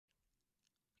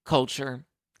culture,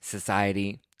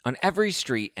 society, on every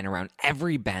street and around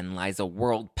every bend lies a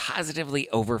world positively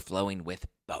overflowing with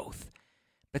both.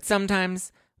 But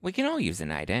sometimes we can all use a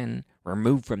night in,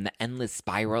 removed from the endless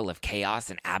spiral of chaos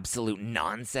and absolute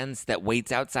nonsense that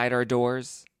waits outside our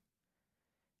doors.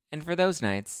 And for those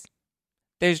nights,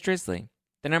 there's Drizzly,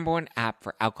 the #1 app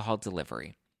for alcohol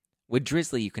delivery. With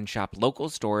Drizzly, you can shop local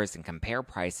stores and compare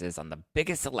prices on the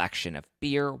biggest selection of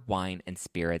beer, wine, and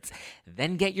spirits,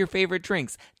 then get your favorite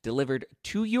drinks delivered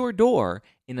to your door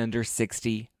in under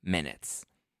 60 minutes.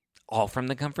 All from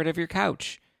the comfort of your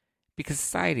couch. Because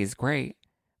society is great,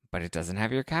 but it doesn't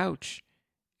have your couch.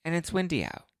 And it's windy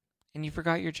out. And you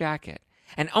forgot your jacket.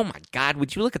 And oh my God,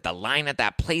 would you look at the line at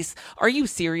that place? Are you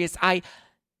serious?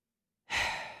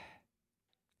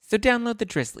 So download the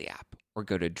Drizzly app or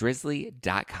go to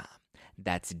drizzly.com.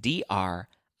 That's DRIZLY.com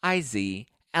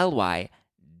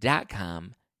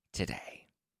today.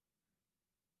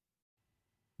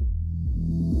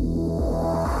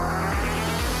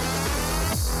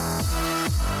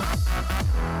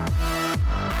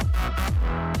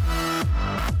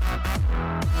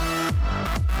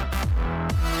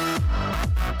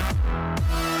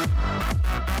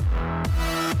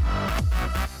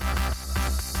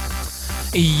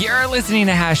 You're listening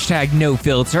to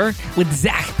 #NoFilter with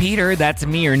Zach Peter. That's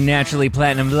me, your naturally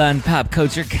platinum blonde pop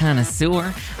culture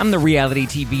connoisseur. I'm the reality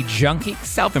TV junkie,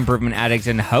 self-improvement addict,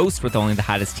 and host with only the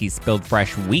hottest tea spilled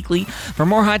fresh weekly. For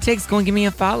more hot takes, go and give me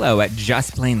a follow at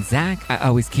Just Plain Zach. I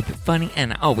always keep it funny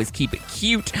and I always keep it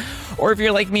cute. Or if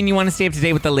you're like me and you want to stay up to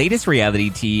date with the latest reality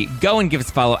tea, go and give us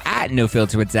a follow at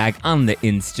NoFilter with Zach on the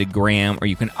Instagram. Or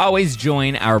you can always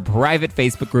join our private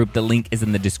Facebook group. The link is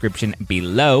in the description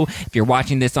below. If you're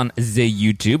watching this on the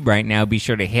YouTube right now, be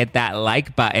sure to hit that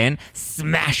like button,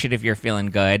 smash it if you're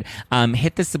feeling good,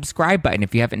 hit the subscribe button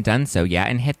if you haven't done so yet,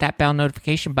 and hit that bell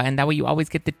notification button. That way you always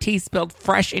get the tea spilled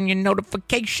fresh in your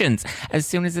notifications as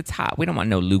soon as it's hot. We don't want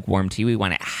no lukewarm tea. We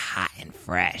want it hot and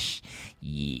fresh.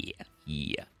 Yeah.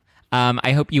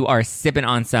 I hope you are sipping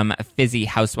on some fizzy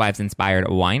Housewives-inspired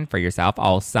wine for yourself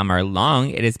all summer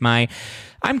long.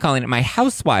 I'm calling it my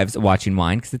Housewives watching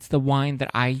wine because it's the wine that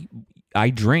I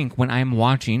drink when I'm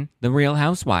watching The Real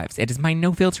Housewives. It is my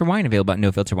no-filter wine, available at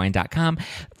nofilterwine.com.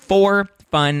 4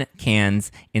 fun cans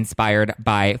inspired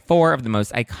by 4 of the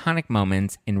most iconic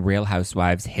moments in Real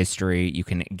Housewives history. You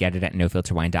can get it at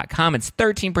nofilterwine.com. It's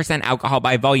 13% alcohol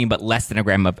by volume, but less than a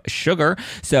gram of sugar.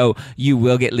 So you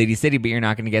will get Lady City, but you're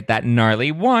not going to get that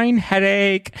gnarly wine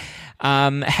headache.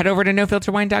 Head over to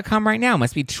nofilterwine.com right now.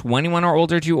 Must be 21 or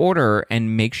older to order,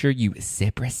 and make sure you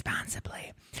sip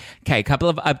responsibly. Okay, a couple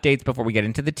of updates before we get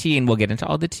into the tea, and we'll get into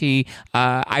all the tea.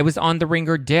 I was on the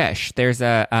Ringer Dish. There's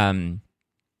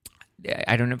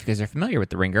I don't know if you guys are familiar with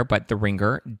The Ringer, but The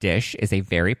Ringer Dish is a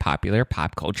very popular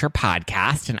pop culture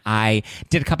podcast, and I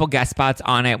did a couple guest spots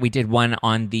on it. We did one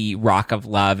on the RHOC of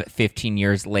Love 15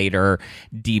 years later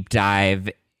deep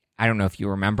dive. I don't know if you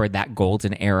remember that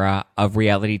golden era of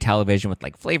reality television with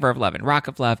like Flavor of Love and RHOC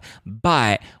of Love,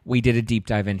 but we did a deep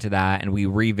dive into that and we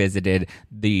revisited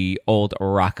the old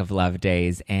RHOC of Love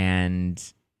days,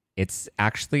 and it's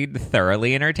actually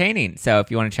thoroughly entertaining. So if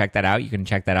you want to check that out, you can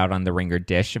check that out on the Ringer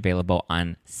Dish, available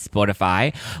on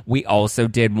Spotify. We also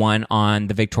did one on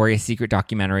the Victoria's Secret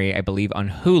documentary, I believe on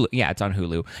Hulu. Yeah, it's on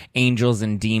Hulu. Angels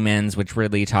and Demons, which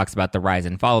really talks about the rise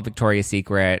and fall of Victoria's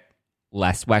Secret,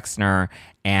 Les Wexner,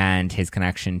 and his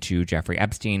connection to Jeffrey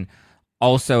Epstein.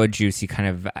 Also a juicy kind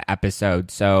of episode,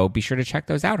 so be sure to check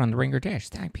those out on the Ringer Dish.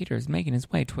 Zach Peter is making his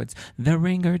way towards the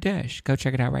Ringer Dish. Go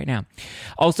check it out right now.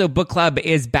 Also, book club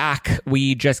is back.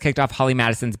 We just kicked off Holly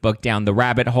Madison's book, Down the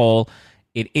Rabbit Hole.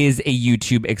 It is a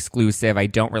YouTube exclusive. I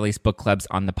don't release book clubs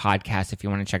on the podcast. If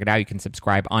you want to check it out, you can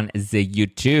subscribe on the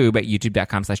YouTube at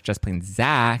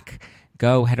youtube.com/justplainzach.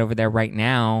 Go head over there right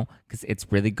now because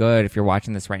it's really good. If you're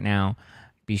watching this right now,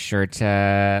 be sure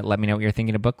to let me know what you're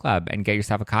thinking of book club and get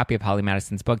yourself a copy of Holly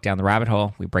Madison's book, Down the Rabbit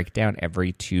Hole. We break it down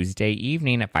every Tuesday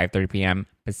evening at 5:30 p.m.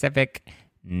 Pacific,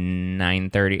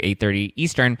 8:30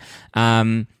 Eastern.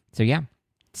 So yeah,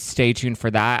 stay tuned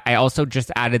for that. I also just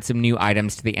added some new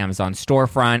items to the Amazon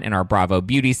storefront in our Bravo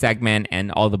Beauty segment, and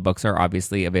all the books are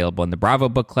obviously available in the Bravo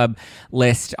Book Club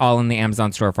list, all in the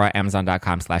Amazon storefront,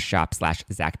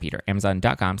 amazon.com/shop/ZachPeter,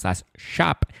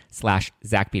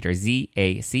 amazon.com/shop/ZachPeter,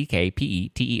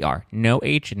 ZACKPETER, no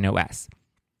H and no S.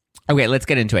 Okay, let's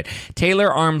get into it.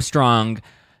 Taylor Armstrong,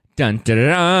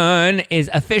 is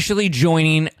officially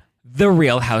joining The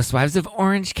Real Housewives of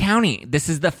Orange County. This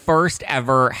is the first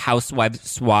ever housewives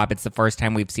swap. It's the first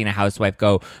time we've seen a housewife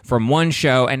go from one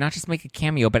show and not just make a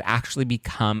cameo, but actually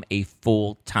become a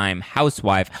full-time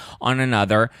housewife on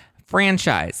another.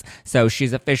 franchise. So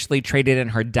she's officially traded in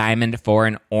her diamond for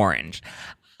an orange.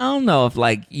 I don't know if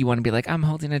like you want to be like, I'm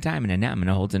holding a diamond and now I'm going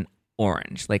to hold an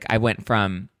orange. Like I went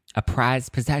from a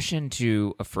prized possession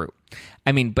to a fruit.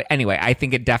 I mean, but anyway, I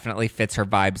think it definitely fits her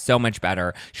vibe so much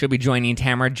better. She'll be joining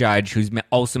Tamara Judge, who's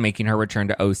also making her return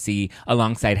to OC,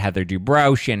 alongside Heather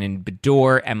Dubrow, Shannon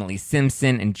Beador, Emily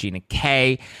Simpson, and Gina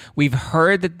Kay. We've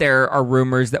heard that there are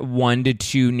rumors that 1 to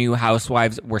 2 new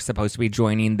housewives were supposed to be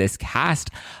joining this cast.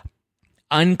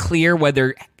 Unclear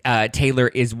whether Taylor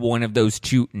is one of those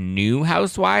 2 new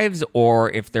housewives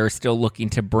or if they're still looking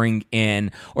to bring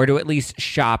in or to at least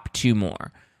shop 2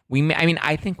 more.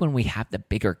 I think when we have the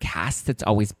bigger casts, it's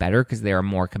always better because there are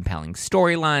more compelling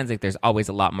storylines. Like there's always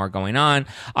a lot more going on.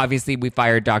 Obviously, we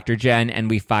fired Dr. Jen and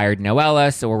we fired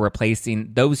Noella, so we're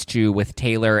replacing those 2 with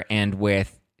Taylor and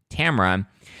with Tamara.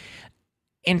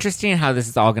 Interesting how this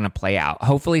is all going to play out.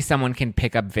 Hopefully, someone can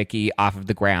pick up Vicky off of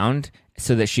the ground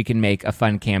so that she can make a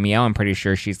fun cameo. I'm pretty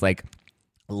sure she's like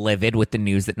livid with the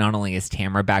news that not only is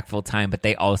Tamara back full time, but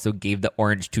they also gave the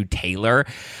orange to Taylor.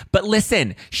 But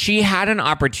listen, she had an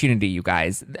opportunity, you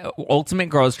guys. The Ultimate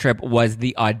Girls Trip was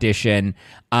the audition,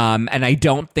 and I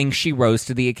don't think she rose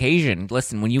to the occasion.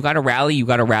 Listen, when you got to rally, you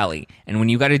got to rally. And when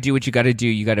you got to do what you got to do,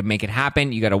 you got to make it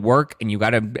happen. You got to work, and you got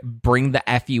to bring the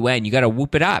FUN. You got to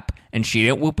whoop it up. And she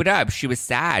didn't whoop it up. She was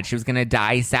sad. She was going to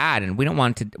die sad. And we don't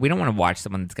want to watch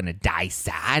someone that's going to die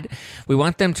sad. We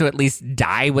want them to at least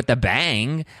die with a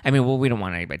bang. I mean, well, we don't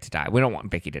want anybody to die. We don't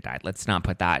want Vicky to die. Let's not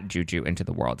put that juju into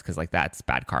the world because like that's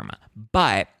bad karma.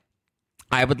 But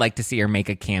I would like to see her make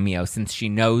a cameo since she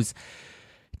knows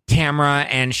Tamara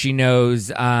and she knows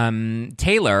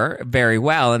Taylor very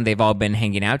well, and they've all been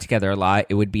hanging out together a lot.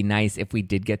 It would be nice if we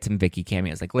did get some Vicky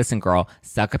cameos. Like, listen, girl,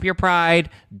 suck up your pride,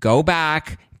 go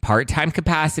back, part-time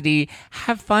capacity,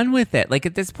 have fun with it. Like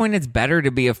at this point, it's better to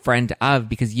be a friend of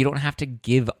because you don't have to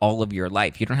give all of your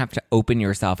life. You don't have to open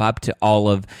yourself up to all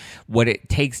of what it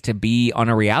takes to be on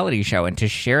a reality show and to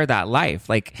share that life.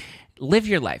 Like, live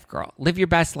your life, girl. Live your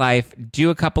best life. Do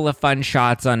a couple of fun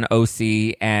shots on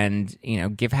OC and,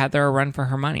 give Heather a run for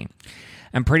her money.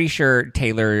 I'm pretty sure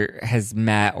Taylor has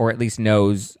met or at least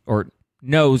knows or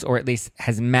at least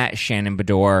has met Shannon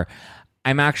Beador.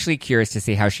 I'm actually curious to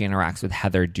see how she interacts with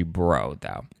Heather Dubrow,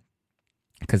 though.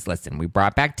 Because, listen, we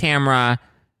brought back Tamara,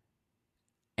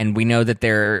 and we know that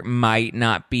there might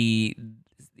not be,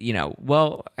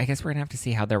 I guess we're going to have to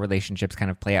see how their relationships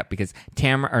kind of play out because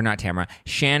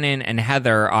Shannon and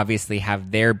Heather obviously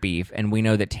have their beef, and we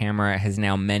know that Tamara has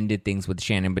now mended things with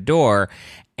Shannon Beador,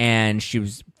 and she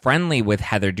was friendly with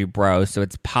Heather Dubrow, so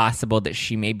it's possible that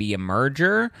she may be a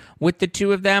merger with the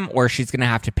 2 of them, or she's going to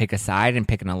have to pick a side and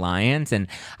pick an alliance, and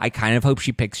I kind of hope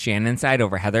she picks Shannon's side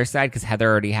over Heather's side, because Heather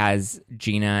already has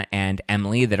Gina and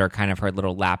Emily that are kind of her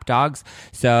little lapdogs,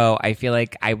 so I feel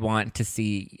like I want to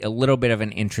see a little bit of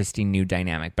an interesting new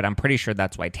dynamic, but I'm pretty sure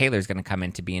that's why Taylor's going to come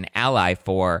in to be an ally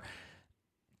for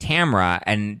Tamara,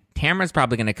 and Tamara's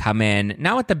probably going to come in,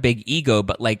 not with the big ego,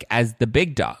 but like as the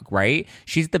big dog, right?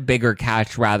 She's the bigger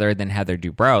catch rather than Heather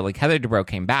Dubrow. Like Heather Dubrow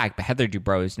came back, but Heather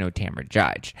Dubrow is no Tamara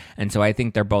Judge. And so I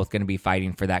think they're both going to be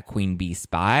fighting for that queen bee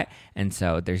spot. And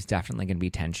so there's definitely going to be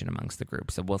tension amongst the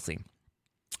group. So we'll see.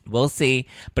 We'll see.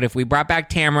 But if we brought back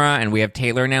Tamara and we have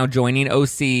Taylor now joining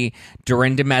OC,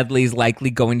 Dorinda Medley's likely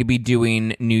going to be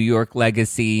doing New York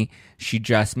Legacy. She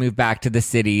just moved back to the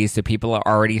city, so people are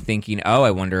already thinking, oh, I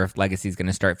wonder if Legacy's going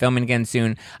to start filming again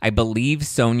soon. I believe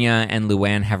Sonia and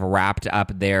Luann have wrapped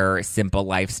up their Simple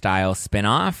Lifestyle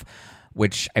spinoff,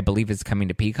 which I believe is coming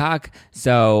to Peacock.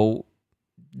 So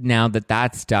now that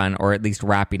that's done, or at least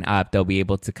wrapping up, they'll be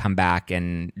able to come back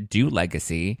and do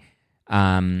Legacy.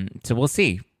 So we'll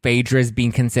see. Phaedra's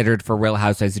being considered for Real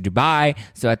Housewives of Dubai.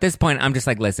 So at this point, I'm just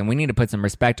like, listen, we need to put some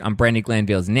respect on Brandi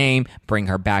Glanville's name, bring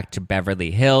her back to Beverly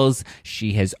Hills.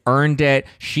 She has earned it.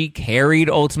 She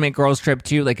carried Ultimate Girls Trip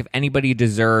too. Like if anybody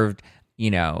deserved,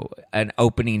 an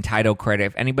opening title credit,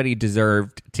 if anybody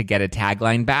deserved to get a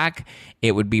tagline back,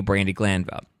 it would be Brandi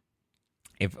Glanville.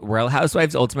 If Real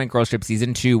Housewives Ultimate Girls Trip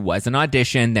Season 2 was an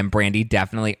audition, then Brandi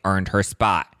definitely earned her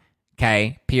spot.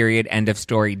 Okay? Period. End of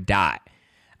story. Dot.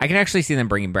 I can actually see them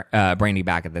bringing Brandi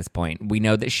back at this point. We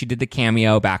know that she did the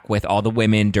cameo back with all the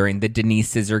women during the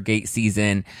Denise Scissorgate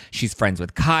season. She's friends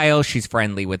with Kyle. She's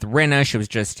friendly with Rinna.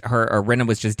 Rinna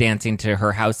was just dancing to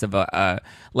her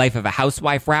Life of a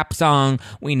Housewife rap song.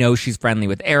 We know she's friendly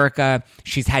with Erica.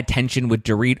 She's had tension with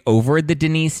Dorit over the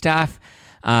Denise stuff.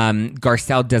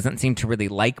 Garcelle doesn't seem to really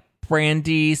like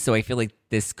Brandi, so I feel like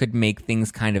this could make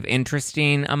things kind of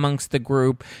interesting amongst the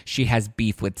group. She has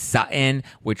beef with Sutton,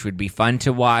 which would be fun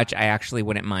to watch. I actually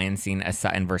wouldn't mind seeing a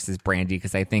Sutton versus Brandi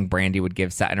because I think Brandi would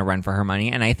give Sutton a run for her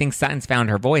money, and I think Sutton's found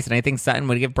her voice, and I think Sutton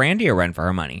would give Brandi a run for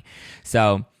her money.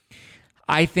 So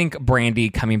I think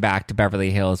Brandi coming back to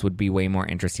Beverly Hills would be way more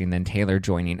interesting than Taylor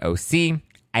joining OC.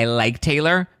 I like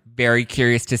Taylor. Very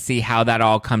curious to see how that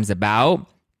all comes about.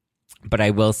 But I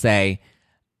will say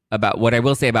about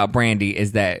Brandi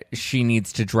is that she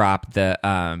needs to drop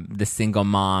the single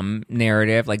mom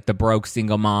narrative, like the broke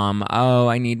single mom. Oh,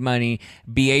 I need money.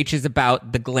 BH is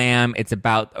about the glam. It's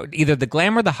about either the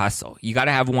glam or the hustle. You got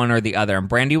to have one or the other. And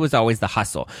Brandi was always the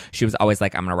hustle. She was always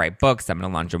like, I'm going to write books. I'm going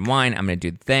to launch a wine. I'm going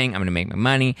to do the thing. I'm going to make my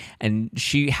money. And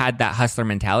she had that hustler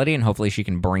mentality, and hopefully she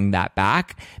can bring that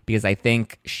back because I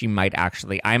think she might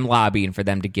actually. I'm lobbying for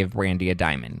them to give Brandi a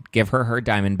diamond. Give her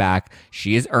diamond back.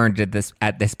 She has earned it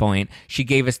at this point. She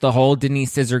gave us the whole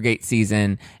Denise Scissorgate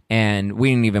season, and we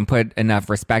didn't even put enough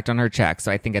respect on her check.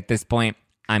 So I think at this point,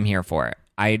 I'm here for it.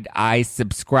 I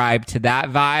subscribe to that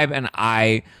vibe, and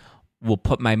I will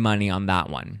put my money on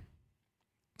that one.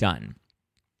 Done.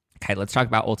 Okay, let's talk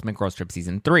about Ultimate Girls Trip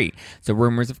Season 3. So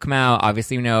rumors have come out.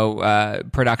 Obviously,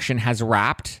 production has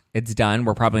wrapped. It's done.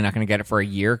 We're probably not going to get it for a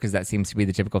year because that seems to be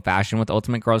the typical fashion with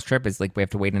Ultimate Girls Trip. Is like we have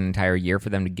to wait an entire year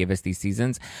for them to give us these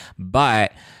seasons.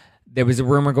 But there was a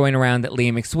rumor going around that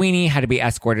Leah McSweeney had to be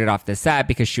escorted off the set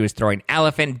because she was throwing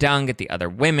elephant dung at the other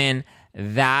women.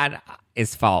 That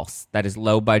is false. That is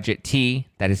low budget tea.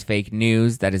 That is fake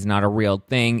news. That is not a real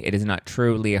thing. It is not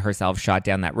true. Leah herself shot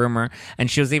down that rumor.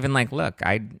 And she was even like, look,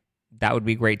 that would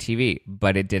be great TV,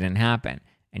 but it didn't happen.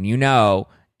 And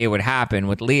it would happen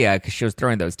with Leah because she was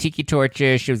throwing those tiki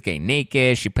torches. She was getting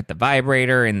naked. She put the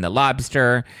vibrator in the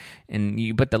lobster, and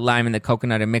you put the lime in the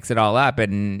coconut and mix it all up,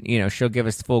 and she'll give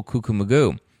us full cuckoo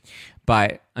magoo.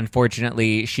 But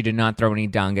unfortunately, she did not throw any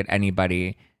dung at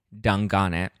anybody. Dung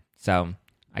on it. So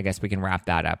I guess we can wrap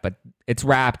that up. But it's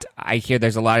wrapped. I hear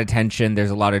there's a lot of tension.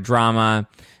 There's a lot of drama.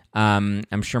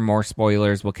 I'm sure more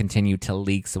spoilers will continue to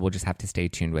leak, so we'll just have to stay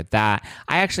tuned with that.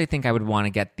 I actually think I would want to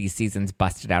get these seasons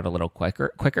busted out a little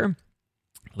quicker.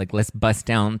 Like, let's bust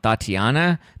down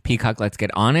Tatiana. Peacock, let's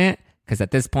get on it. Because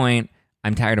at this point,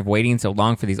 I'm tired of waiting so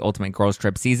long for these Ultimate Girls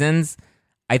Trip seasons.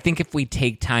 I think if we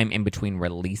take time in between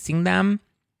releasing them,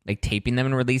 like taping them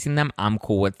and releasing them, I'm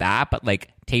cool with that. But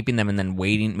like taping them and then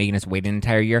making us wait an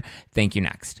entire year, thank you,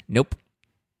 next. Nope.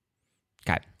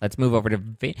 Okay, let's move over to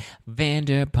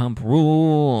Vanderpump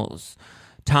Rules.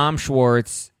 Tom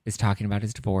Schwartz is talking about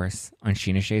his divorce on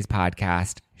Sheena Shea's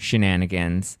podcast,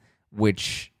 Shenanigans,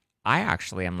 which I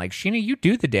actually am like, Sheena, you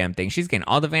do the damn thing. She's getting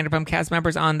all the Vanderpump cast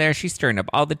members on there. She's stirring up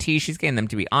all the tea. She's getting them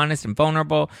to be honest and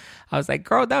vulnerable. I was like,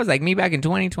 girl, that was like me back in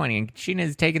 2020, and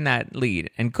Sheena's taking that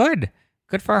lead. And good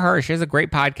for her. She has a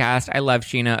great podcast. I love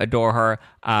Sheena, adore her.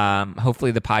 Hopefully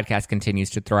the podcast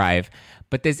continues to thrive.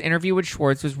 But this interview with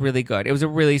Schwartz was really good. It was a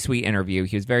really sweet interview.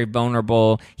 He was very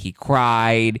vulnerable. He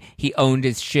cried. He owned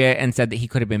his shit and said that he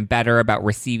could have been better about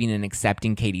receiving and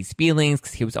accepting Katie's feelings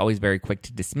because he was always very quick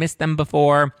to dismiss them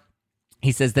before.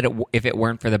 He says that if it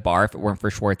weren't for the bar, if it weren't for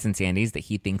Schwartz and Sandy's, that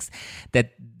he thinks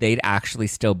that they'd actually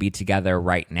still be together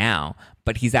right now.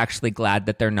 But he's actually glad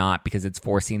that they're not because it's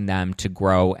forcing them to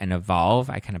grow and evolve.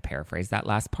 I kind of paraphrased that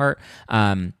last part.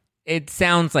 It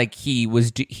sounds like he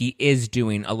is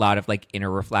doing a lot of like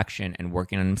inner reflection and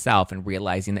working on himself and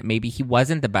realizing that maybe he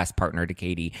wasn't the best partner to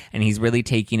Katie, and he's really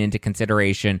taking into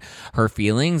consideration her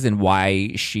feelings and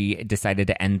why she decided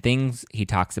to end things. He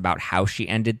talks about how she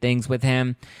ended things with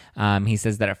him. He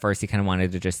says that at first he kind of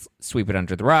wanted to just sweep it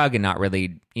under the rug and not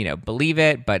really, believe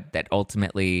it, but that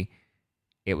ultimately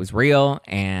it was real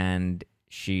and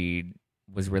she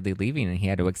was really leaving and he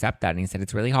had to accept that. And he said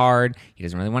it's really hard. He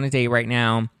doesn't really want to date right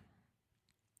now.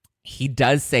 He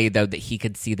does say, though, that he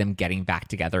could see them getting back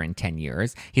together in 10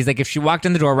 years. He's like, if she walked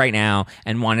in the door right now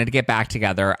and wanted to get back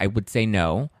together, I would say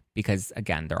no, because,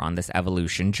 again, they're on this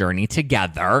evolution journey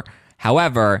together.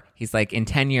 However, he's like, in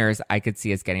 10 years, I could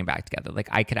see us getting back together. Like,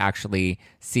 I could actually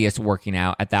see us working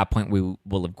out. At that point, we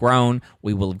will have grown.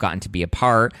 We will have gotten to be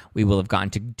apart. We will have gotten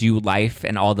to do life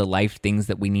and all the life things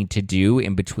that we need to do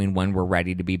in between when we're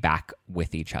ready to be back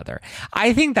with each other.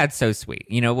 I think that's so sweet.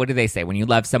 What do they say? When you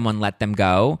love someone, let them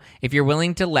go. If you're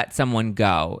willing to let someone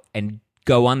go and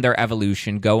go on their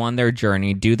evolution, go on their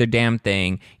journey, do the damn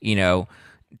thing,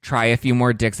 try a few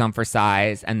more dicks on for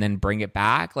size and then bring it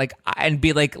back, and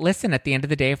be like, listen, at the end of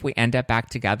the day, if we end up back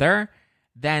together,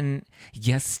 then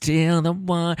you're still the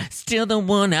one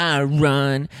I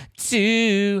run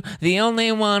to, the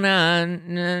only one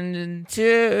I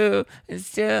to,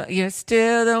 you're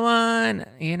still the one,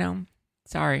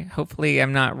 Sorry. Hopefully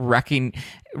I'm not wrecking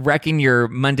your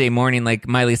Monday morning like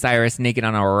Miley Cyrus naked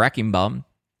on a wrecking ball.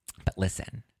 But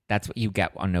listen, that's what you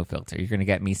get on No Filter. You're going to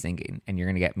get me singing, and you're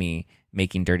going to get me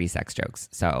making dirty sex jokes.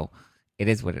 So it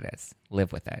is what it is.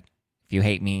 Live with it. If you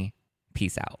hate me,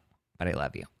 peace out. But I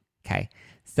love you. Okay?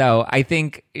 So I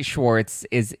think Schwartz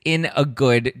is in a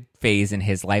good phase in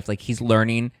his life. Like, he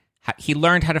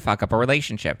learned how to fuck up a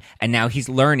relationship, and now he's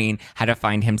learning how to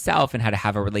find himself and how to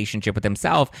have a relationship with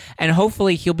himself. And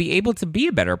hopefully he'll be able to be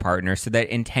a better partner so that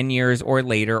in 10 years or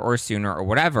later or sooner or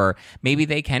whatever, maybe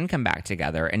they can come back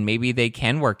together and maybe they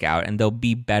can work out and they'll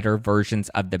be better versions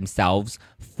of themselves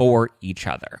for each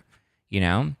other. You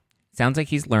know? Sounds like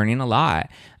he's learning a lot.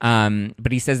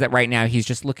 But he says that right now he's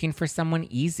just looking for someone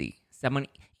easy. Someone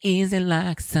easy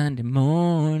like Sunday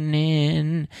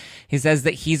morning. He says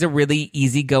that he's a really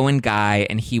easygoing guy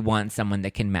and he wants someone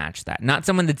that can match that. Not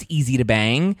someone that's easy to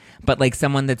bang, but like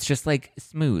someone that's just like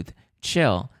smooth,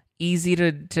 chill, easy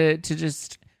to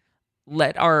just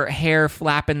let our hair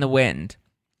flap in the wind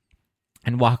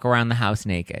and walk around the house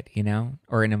naked, you know,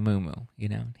 or in a muumuu, you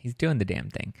know. He's doing the damn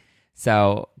thing.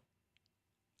 So,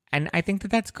 and I think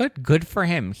that that's good. Good for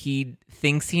him. He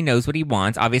thinks he knows what he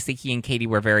wants. Obviously, he and Katie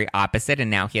were very opposite,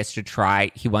 and now he has to try.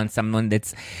 He wants someone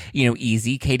that's, you know,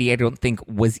 easy. Katie, I don't think,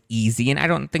 was easy, and I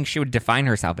don't think she would define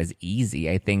herself as easy.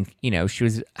 I think, you know, she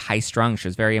was high-strung. She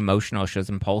was very emotional. She was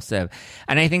impulsive.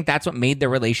 And I think that's what made the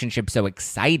relationship so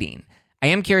exciting. I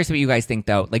am curious what you guys think,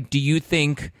 though. Like, do you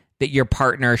think that your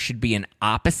partner should be an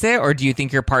opposite, or do you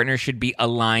think your partner should be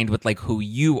aligned with, like, who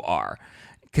you are?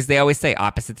 Because they always say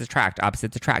opposites attract,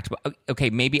 opposites attract. But okay,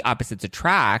 maybe opposites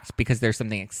attract because there's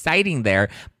something exciting there,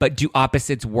 but do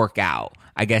opposites work out?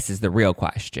 I guess is the real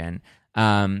question.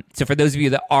 So for those of you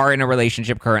that are in a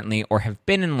relationship currently or have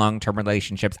been in long-term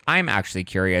relationships, I'm actually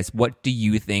curious, what do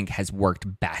you think has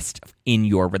worked best in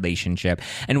your relationship?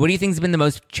 And what do you think has been the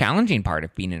most challenging part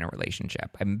of being in a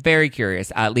relationship? I'm very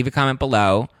curious. Leave a comment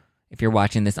below if you're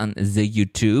watching this on the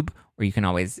YouTube. Or you can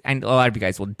always, and a lot of you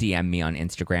guys will DM me on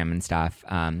Instagram and stuff,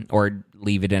 or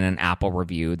leave it in an Apple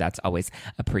review. That's always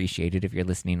appreciated if you're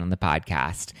listening on the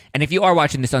podcast. And if you are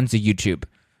watching this on the YouTube,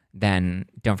 then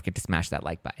don't forget to smash that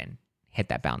like button, hit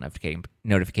that bell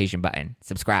notification button,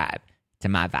 subscribe to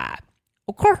my vibe.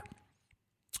 Okay.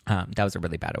 That was a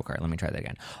really bad okay. Let me try that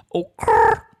again.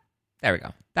 Okay. There we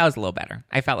go. That was a little better.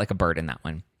 I felt like a bird in that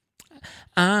one.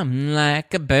 I'm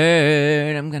like a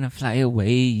bird, I'm gonna fly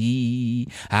away.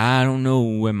 I don't know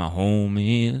where my home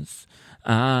is.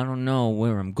 I don't know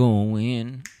where I'm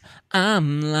going.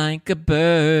 I'm like a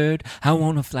bird, I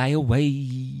wanna fly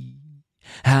away.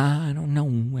 I don't know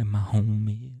where my home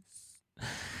is.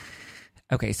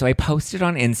 Okay, so I posted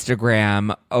on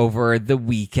Instagram over the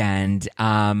weekend,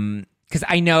 because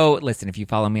I know, listen, if you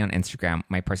follow me on Instagram,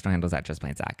 my personal handle is at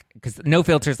JustPlainZach. Because No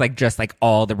Filter is like just like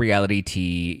all the reality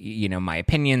tea, you know, my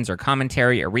opinions or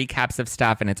commentary or recaps of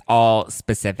stuff. And it's all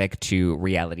specific to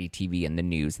reality TV and the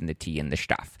news and the tea and the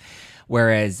stuff.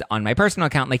 Whereas on my personal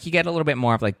account, like you get a little bit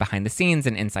more of like behind the scenes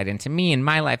and insight into me and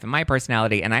my life and my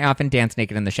personality. And I often dance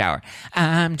naked in the shower.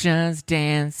 I'm just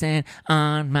dancing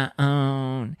on my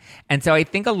own. And so I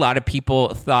think a lot of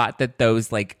people thought that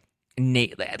those like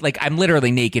I'm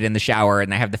literally naked in the shower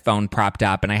and I have the phone propped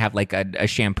up and I have like a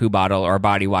shampoo bottle or a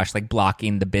body wash like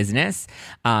blocking the business.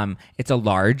 It's a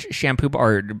large shampoo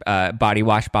or body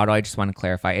wash bottle. I just want to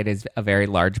clarify it is a very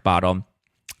large bottle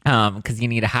because you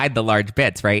need to hide the large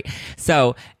bits, right?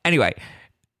 So anyway,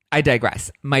 I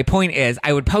digress. My point is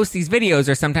I would post these videos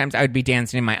or sometimes I would be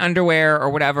dancing in my underwear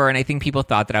or whatever. And I think people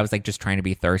thought that I was like just trying to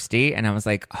be thirsty. And I was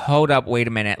like, hold up, wait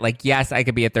a minute. Like, yes, I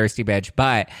could be a thirsty bitch,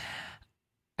 but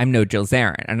I'm no Jill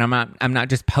Zarin, and I'm not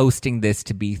just posting this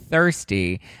to be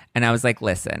thirsty. And I was like,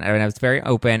 listen, I was very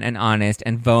open and honest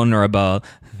and vulnerable.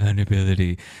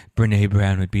 Vulnerability. Brene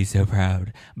Brown would be so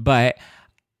proud. But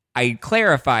I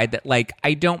clarified that, like,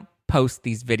 I don't post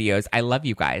these videos. I love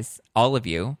you guys, all of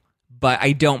you. But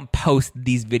I don't post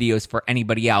these videos for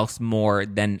anybody else more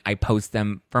than I post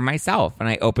them for myself. And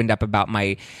I opened up about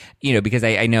my, you know, because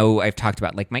I know I've talked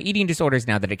about like my eating disorders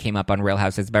now that it came up on Real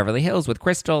Houses of Beverly Hills with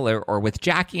Crystal or with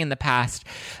Jackie in the past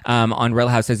on Real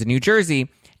Houses of New Jersey.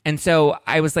 And so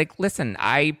I was like, listen,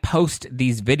 I post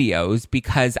these videos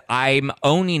because I'm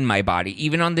owning my body.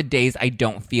 Even on the days I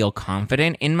don't feel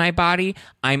confident in my body,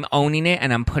 I'm owning it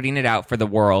and I'm putting it out for the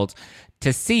world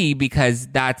to see, because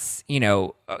that's, you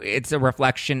know, it's a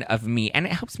reflection of me and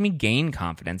it helps me gain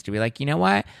confidence to be like, you know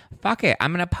what, fuck it.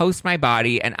 I'm going to post my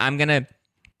body and I'm going to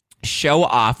show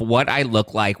off what I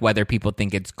look like, whether people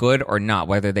think it's good or not,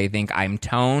 whether they think I'm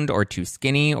toned or too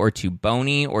skinny or too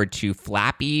bony or too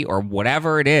flappy or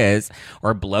whatever it is,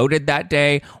 or bloated that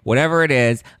day, whatever it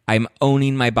is, I'm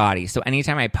owning my body. So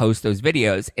anytime I post those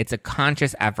videos, it's a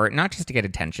conscious effort, not just to get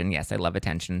attention. Yes, I love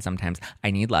attention. Sometimes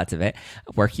I need lots of it.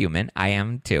 We're human. I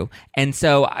am too. And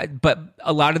so, but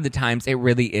a lot of the times it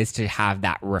really is to have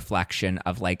that reflection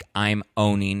of like, I'm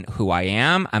owning who I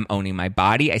am. I'm owning my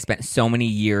body. I spent so many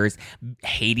years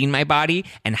hating my body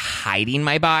and hiding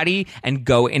my body and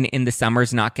go in the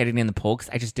summers not getting in the pool because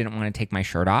I just didn't want to take my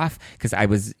shirt off because I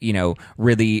was,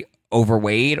 really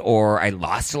overweight, or I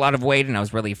lost a lot of weight and I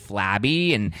was really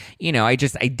flabby, and I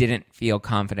didn't feel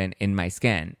confident in my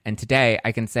skin. And today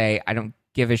I can say I don't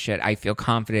give a shit. I feel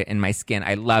confident in my skin.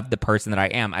 I love the person that I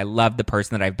am. I love the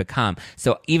person that I've become.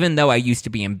 So even though I used to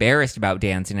be embarrassed about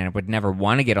dancing and I would never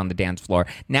want to get on the dance floor,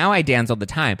 now I dance all the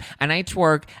time and I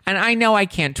twerk, and I know I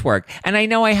can't twerk, and I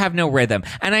know I have no rhythm,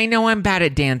 and I know I'm bad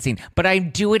at dancing, but I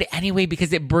do it anyway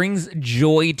because it brings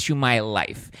joy to my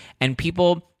life. And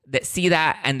people that see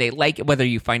that and they like it, whether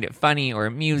you find it funny or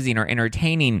amusing or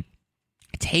entertaining,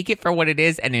 take it for what it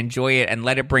is and enjoy it and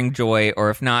let it bring joy. Or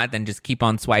if not, then just keep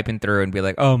on swiping through and be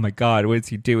like, oh my God, what is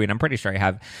he doing? I'm pretty sure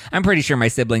my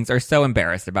siblings are so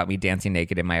embarrassed about me dancing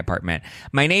naked in my apartment.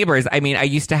 My neighbors, I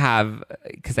used to have,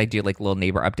 because I do like little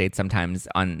neighbor updates sometimes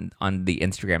on the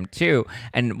Instagram too.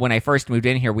 And when I first moved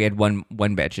in here, we had one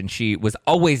bitch, and she was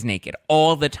always naked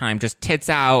all the time, just tits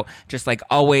out, just like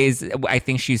always. I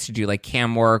think she used to do like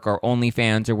cam work or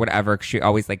OnlyFans or whatever. 'Cause she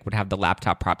always like would have the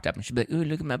laptop propped up and she'd be like, ooh,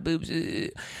 look at my boobs.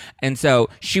 And so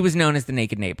she was known as the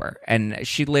naked neighbor, and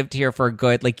she lived here for a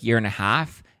good like year and a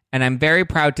half. And I'm very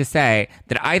proud to say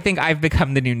that I think I've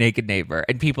become the new naked neighbor,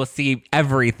 and people see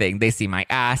everything. They see my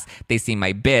ass, they see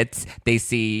my bits, they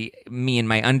see me in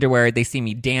my underwear, they see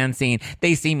me dancing,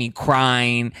 they see me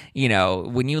crying.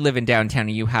 When you live in downtown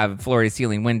and you have floor to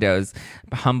ceiling windows,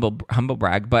 humble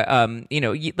brag, but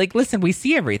listen, we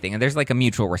see everything, and there's like a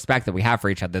mutual respect that we have for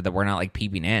each other, that we're not like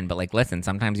peeping in. But like, listen,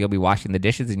 sometimes you'll be washing the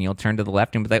dishes and you'll turn to the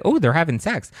left and be like, oh, they're having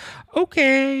sex.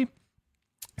 Okay.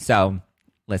 So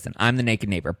listen, I'm the naked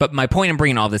neighbor. But my point in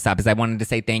bringing all this up is I wanted to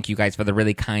say thank you guys for the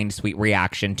really kind, sweet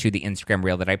reaction to the Instagram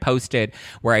reel that I posted,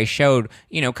 where I showed,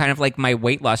 kind of like my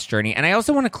weight loss journey. And I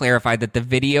also want to clarify that the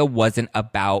video wasn't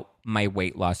about my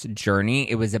weight loss journey.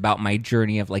 It was about my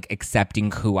journey of like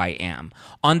accepting who I am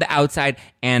on the outside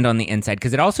and on the inside.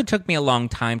 Because it also took me a long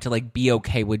time to like be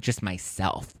okay with just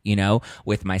myself,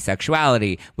 with my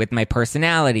sexuality, with my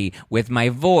personality, with my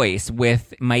voice,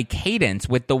 with my cadence,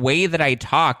 with the way that I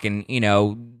talk, and,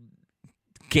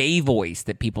 gay voice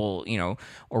that people,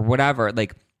 or whatever,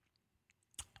 like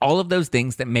all of those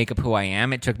things that make up who I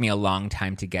am. It took me a long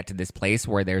time to get to this place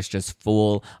where there's just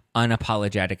full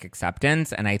unapologetic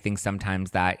acceptance. And I think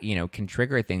sometimes that, can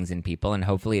trigger things in people, and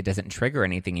hopefully it doesn't trigger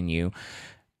anything in you.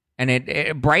 And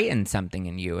it brightens something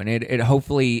in you, and it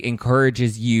hopefully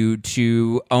encourages you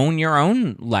to own your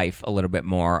own life a little bit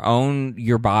more, own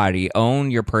your body, own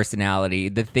your personality,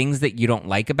 the things that you don't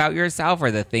like about yourself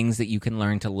are the things that you can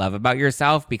learn to love about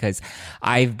yourself. Because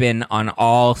I've been on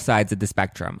all sides of the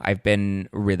spectrum. I've been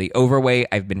really overweight.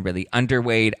 I've been really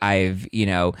underweight. I've,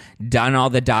 done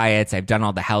all the diets. I've done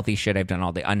all the healthy shit. I've done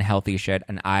all the unhealthy shit.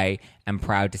 And I am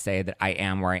proud to say that I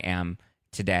am where I am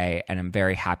today, and I'm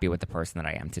very happy with the person that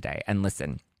I am today. And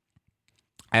listen,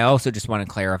 I also just want to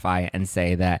clarify and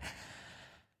say that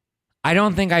I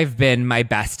don't think I've been my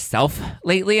best self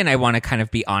lately, and I want to kind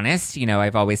of be honest.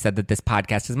 I've always said that this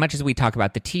podcast, as much as we talk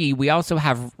about the tea, we also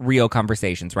have real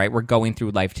conversations, right? We're going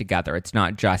through life together. It's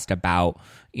not just about,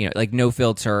 like No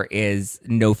Filter is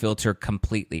No Filter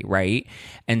completely, right?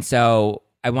 And so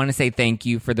I want to say thank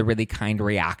you for the really kind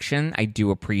reaction. I do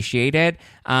appreciate it.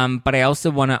 But I also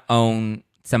want to own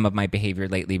some of my behavior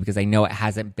lately, because I know it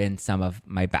hasn't been some of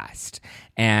my best.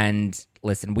 And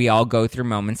listen, we all go through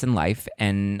moments in life,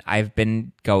 and I've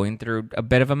been going through a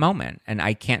bit of a moment, and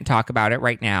I can't talk about it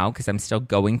right now because I'm still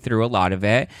going through a lot of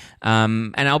it.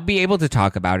 And I'll be able to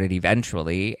talk about it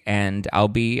eventually, and I'll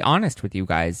be honest with you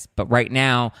guys. But right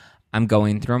now, I'm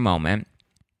going through a moment.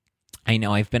 I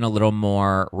know I've been a little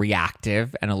more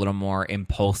reactive and a little more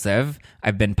impulsive.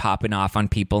 I've been popping off on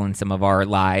people in some of our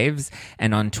lives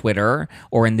and on Twitter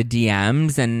or in the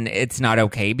DMs, and it's not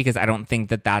okay, because I don't think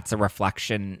that that's a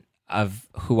reflection of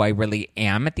who I really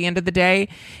am at the end of the day.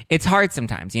 It's hard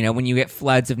sometimes, when you get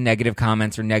floods of negative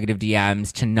comments or negative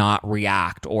DMs, to not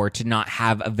react or to not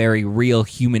have a very real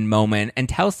human moment and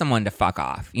tell someone to fuck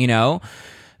off,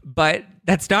 But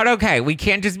that's not okay. We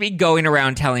can't just be going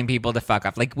around telling people to fuck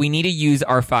off. Like, we need to use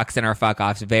our fucks and our fuck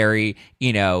offs very,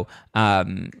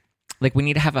 like we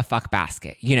need to have a fuck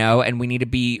basket, and we need to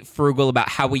be frugal about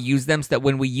how we use them, so that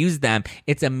when we use them,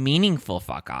 it's a meaningful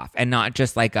fuck off and not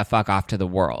just like a fuck off to the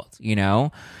world,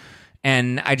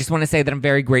 And I just want to say that I'm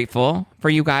very grateful for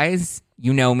you guys.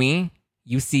 You know me.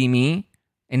 you see me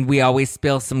and we always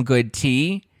spill some good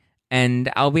tea.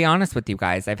 And I'll be honest with you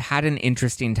guys, I've had an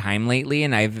interesting time lately,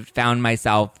 and I've found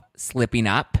myself slipping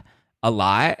up a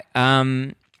lot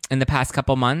in the past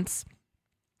couple months.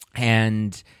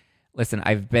 And listen,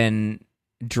 I've been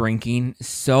drinking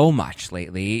so much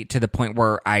lately to the point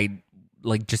where I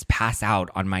like just pass out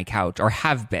on my couch, or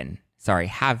have been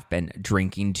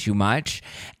drinking too much.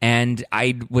 And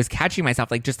I was catching myself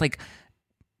just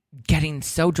getting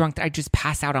so drunk that I just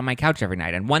pass out on my couch every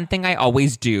night. And one thing I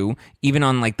always do, even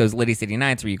on like those Liddy City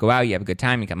nights where you go out, you have a good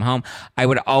time, you come home, I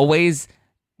would always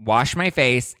wash my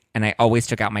face, and I always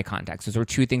took out my contacts. Those were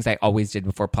two things I always did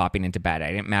before plopping into bed.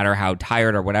 I didn't matter how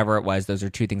tired or whatever it was. Those are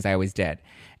two things I always did.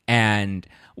 And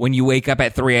when you wake up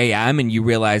at 3 a.m. and you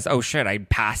realize, oh shit, I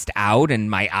passed out and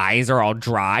my eyes are all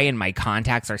dry and my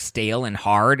contacts are stale and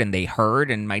hard and they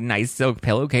hurt and my nice silk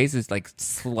pillowcase is like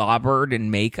slobbered in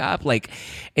makeup, like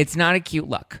it's not a cute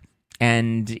look.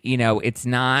 And, it's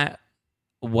not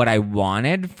what I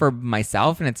wanted for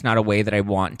myself, and it's not a way that I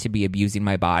want to be abusing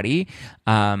my body.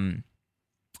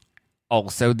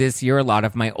 Also, this year, a lot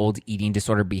of my old eating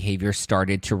disorder behavior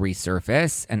started to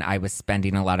resurface, and I was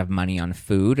spending a lot of money on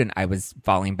food, and I was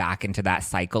falling back into that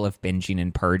cycle of binging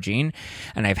and purging.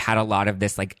 And I've had a lot of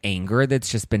this anger that's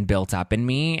just been built up in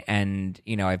me, and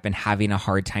I've been having a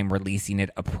hard time releasing it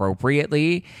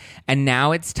appropriately. And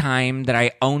now it's time that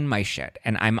I own my shit,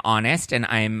 and I'm honest and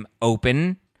I'm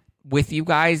open with you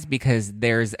guys, because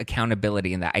there's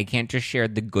accountability in that. I can't just share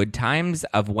the good times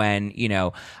of when,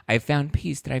 I've found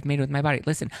peace that I've made with my body.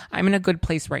 Listen, I'm in a good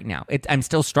place right now. I'm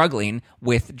still struggling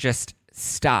with just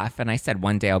stuff. And I said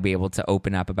one day I'll be able to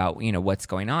open up about, what's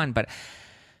going on. But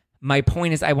my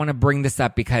point is, I want to bring this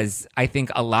up because I think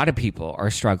a lot of people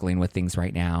are struggling with things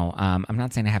right now. I'm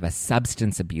not saying I have a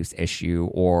substance abuse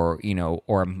issue or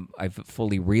I've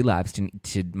fully relapsed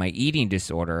into my eating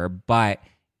disorder, but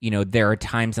there are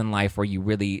times in life where you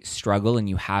really struggle and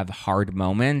you have hard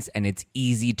moments, and it's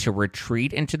easy to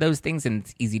retreat into those things, and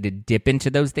it's easy to dip into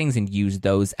those things and use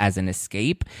those as an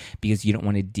escape because you don't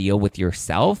want to deal with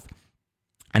yourself.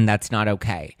 And that's not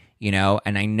okay.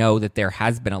 And I know that there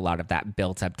has been a lot of that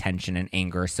built up tension and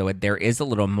anger. So there is a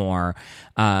little more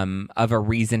of a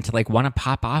reason to want to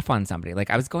pop off on somebody.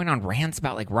 I was going on rants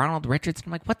about Ronald Richardson.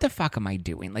 I'm like, what the fuck am I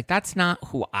doing? That's not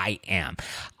who I am.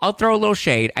 I'll throw a little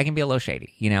shade. I can be a little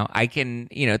shady. I can,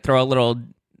 throw a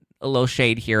little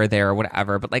shade here or there or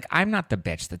whatever, but I'm not the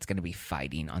bitch that's going to be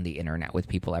fighting on the internet with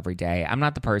people every day. I'm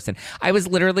not the person. I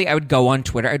would go on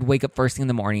Twitter. I'd wake up first thing in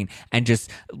the morning and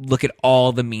just look at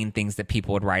all the mean things that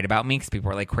people would write about me, because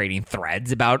people were creating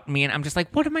threads about me. And I'm just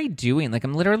what am I doing?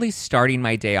 I'm literally starting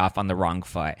my day off on the wrong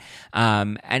foot.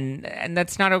 And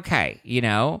that's not okay,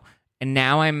 And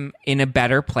now I'm in a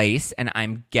better place, and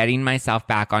I'm getting myself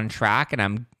back on track, and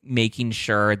I'm making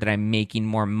sure that I'm making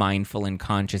more mindful and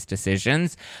conscious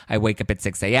decisions. I wake up at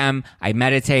 6 a.m., I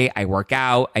meditate, I work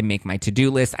out, I make my to-do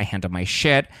list, I handle my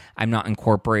shit. I'm not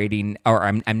incorporating, or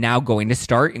I'm now going to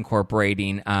start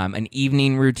incorporating an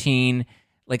evening routine.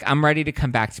 I'm ready to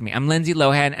come back to me. I'm Lindsay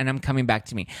Lohan, and I'm coming back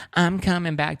to me. I'm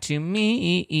coming back to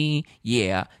me.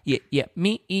 Yeah,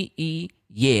 me.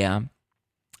 Yeah.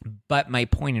 But my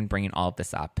point in bringing all of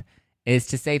this up is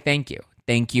to say thank you.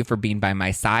 Thank you for being by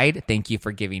my side. Thank you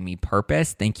for giving me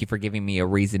purpose. Thank you for giving me a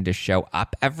reason to show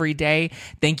up every day.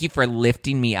 Thank you for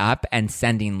lifting me up and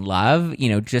sending love.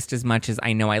 Just as much as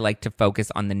I know I like to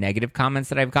focus on the negative comments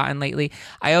that I've gotten lately,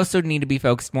 I also need to be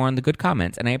focused more on the good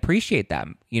comments, and I appreciate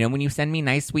them. When you send me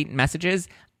nice, sweet messages,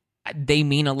 they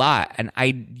mean a lot, and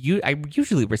I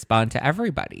usually respond to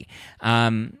everybody.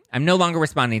 I'm no longer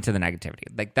responding to the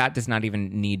negativity. That does not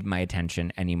even need my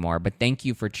attention anymore. But thank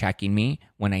you for checking me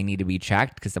when I need to be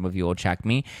checked, because some of you will check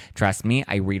me. Trust me,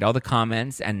 I read all the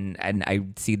comments, and I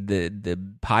see the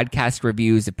podcast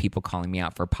reviews of people calling me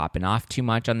out for popping off too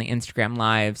much on the Instagram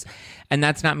lives, and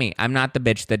that's not me. I'm not the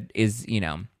bitch that is,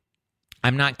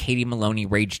 I'm not Katie Maloney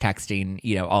rage texting,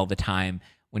 all the time.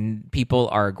 When people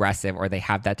are aggressive or they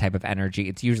have that type of energy,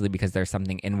 it's usually because there's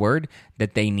something inward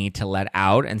that they need to let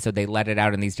out. And so they let it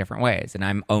out in these different ways. And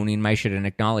I'm owning my shit and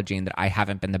acknowledging that I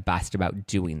haven't been the best about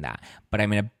doing that. But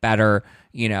I'm in a better,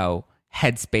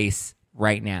 headspace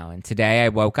right now. And today I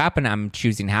woke up and I'm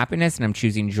choosing happiness and I'm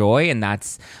choosing joy. And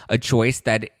that's a choice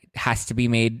that has to be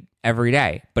made every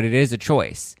day. But it is a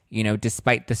choice,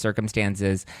 despite the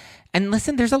circumstances. And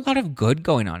listen, there's a lot of good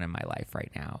going on in my life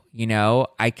right now.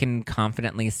 I can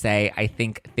confidently say I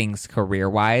think things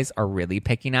career-wise are really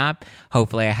picking up.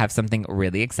 Hopefully I have something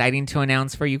really exciting to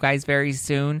announce for you guys very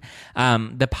soon.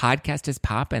 The podcast is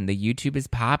popping. The YouTube is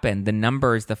popping. The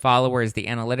numbers, the followers, the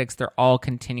analytics, they're all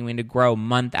continuing to grow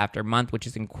month after month, which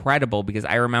is incredible, because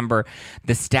I remember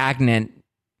the stagnant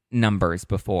numbers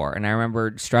before. And I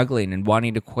remember struggling and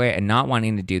wanting to quit and not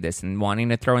wanting to do this and wanting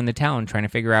to throw in the towel and trying to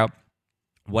figure out,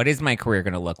 what is my career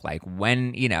going to look like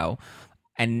when,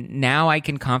 and now I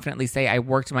can confidently say I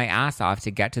worked my ass off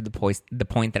to get to the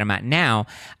point that I'm at now.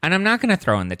 And I'm not going to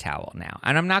throw in the towel now.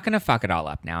 And I'm not going to fuck it all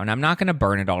up now. And I'm not going to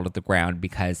burn it all to the ground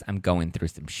because I'm going through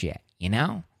some shit,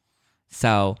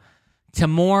 So to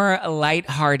more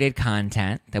lighthearted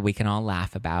content that we can all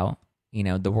laugh about,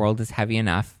 the world is heavy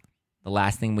enough. The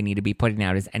last thing we need to be putting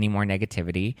out is any more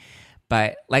negativity.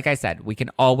 But like I said, we can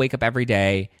all wake up every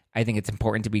day. I think it's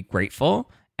important to be grateful.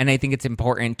 And I think it's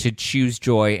important to choose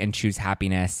joy and choose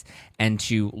happiness and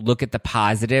to look at the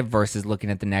positive versus looking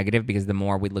at the negative, because the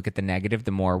more we look at the negative,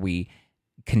 the more we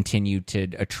continue to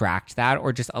attract that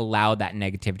or just allow that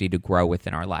negativity to grow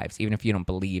within our lives. Even if you don't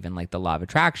believe in like the law of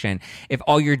attraction, if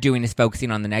all you're doing is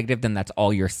focusing on the negative, then that's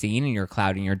all you're seeing and you're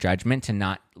clouding your judgment to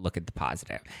not look at the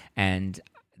positive. And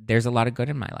there's a lot of good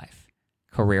in my life.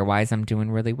 Career-wise, I'm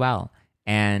doing really well.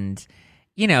 And,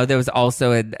 there was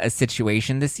also a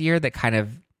situation this year that kind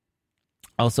of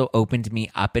also opened me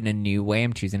up in a new way.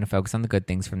 I'm choosing to focus on the good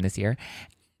things from this year.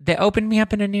 That opened me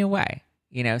up in a new way.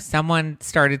 Someone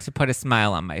started to put a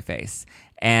smile on my face.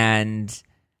 And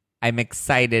I'm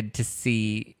excited to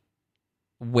see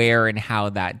where and how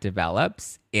that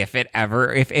develops. If it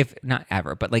not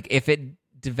ever, but like if it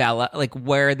develop, like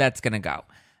where that's going to go.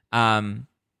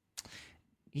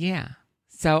 Yeah.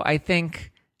 So I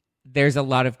think there's a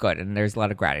lot of good and there's a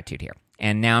lot of gratitude here.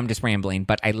 And now I'm just rambling,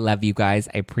 but I love you guys.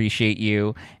 I appreciate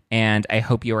you. And I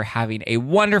hope you are having a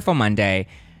wonderful Monday.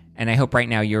 And I hope right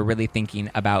now you're really thinking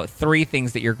about 3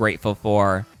 things that you're grateful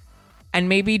for, and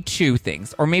maybe 2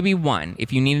 things, or maybe 1.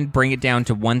 If you need to bring it down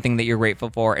to 1 thing that you're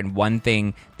grateful for and 1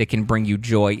 thing that can bring you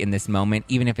joy in this moment,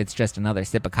 even if it's just another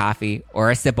sip of coffee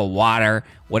or a sip of water,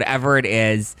 whatever it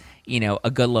is,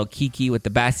 a good little kiki with the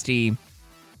bestie,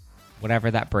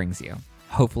 whatever that brings you.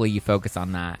 Hopefully you focus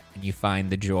on that and you find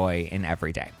the joy in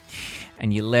every day.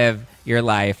 And you live your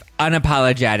life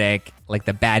unapologetic like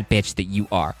the bad bitch that you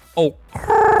are. Oh,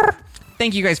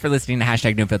 thank you guys for listening to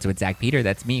Hashtag No Filter with Zach Peter.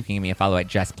 That's me. You can give me a follow at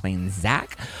Just Plain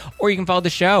Zach. Or you can follow the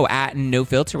show at No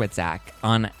Filter with Zach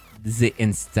on the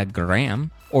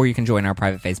Instagram. Or you can join our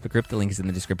private Facebook group. The link is in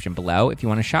the description below. If you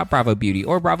want to shop Bravo Beauty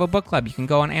or Bravo Book Club, you can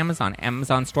go on Amazon.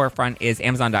 Amazon storefront is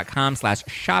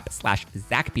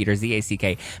amazon.com/shop/Zach Peter,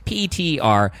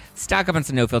 ZACKPETR. Stock up on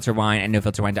some No Filter wine at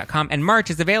nofilterwine.com. And merch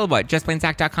is available at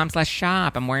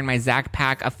justplainzach.com/shop. I'm wearing my Zach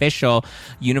Pack official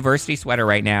university sweater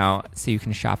right now, so you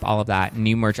can shop all of that.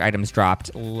 New merch items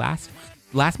dropped last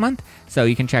month, so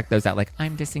you can check those out, like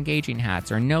I'm Disengaging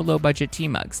hats or no low budget tea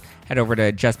mugs. Head over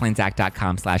to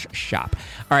justplainzach.com/shop.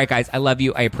 All right, guys, I love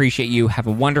you. I appreciate you. Have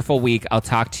a wonderful week. I'll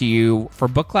talk to you for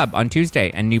book club on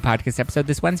Tuesday and new podcast episode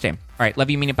this Wednesday. All right, love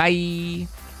you, mean it. Bye.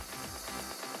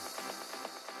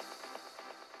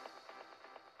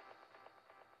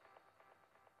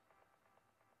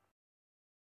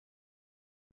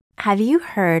 Have you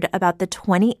heard about the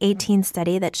 2018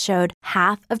 study that showed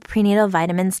half of prenatal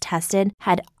vitamins tested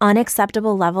had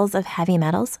unacceptable levels of heavy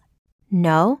metals?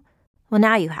 No? Well,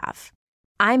 now you have.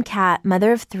 I'm Kat,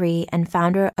 mother of 3 and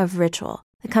founder of Ritual,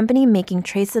 the company making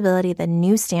traceability the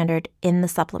new standard in the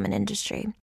supplement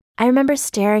industry. I remember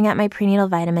staring at my prenatal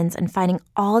vitamins and finding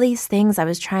all these things I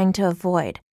was trying to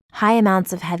avoid: high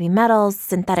amounts of heavy metals,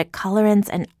 synthetic colorants,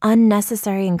 and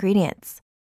unnecessary ingredients.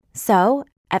 So,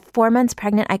 at 4 months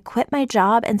pregnant, I quit my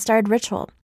job and started Ritual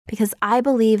because I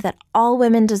believe that all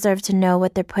women deserve to know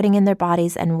what they're putting in their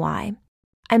bodies and why.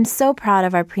 I'm so proud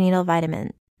of our prenatal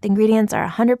vitamin. The ingredients are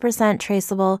 100%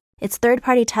 traceable, it's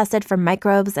third-party tested for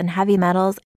microbes and heavy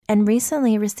metals, and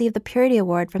recently received the Purity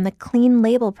Award from the Clean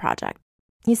Label Project.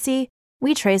 You see,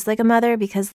 we trace like a mother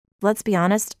because, let's be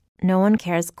honest, no one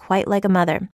cares quite like a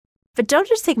mother. But don't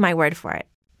just take my word for it.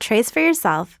 Trace for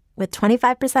yourself with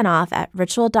 25% off at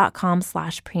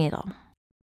ritual.com/prenatal.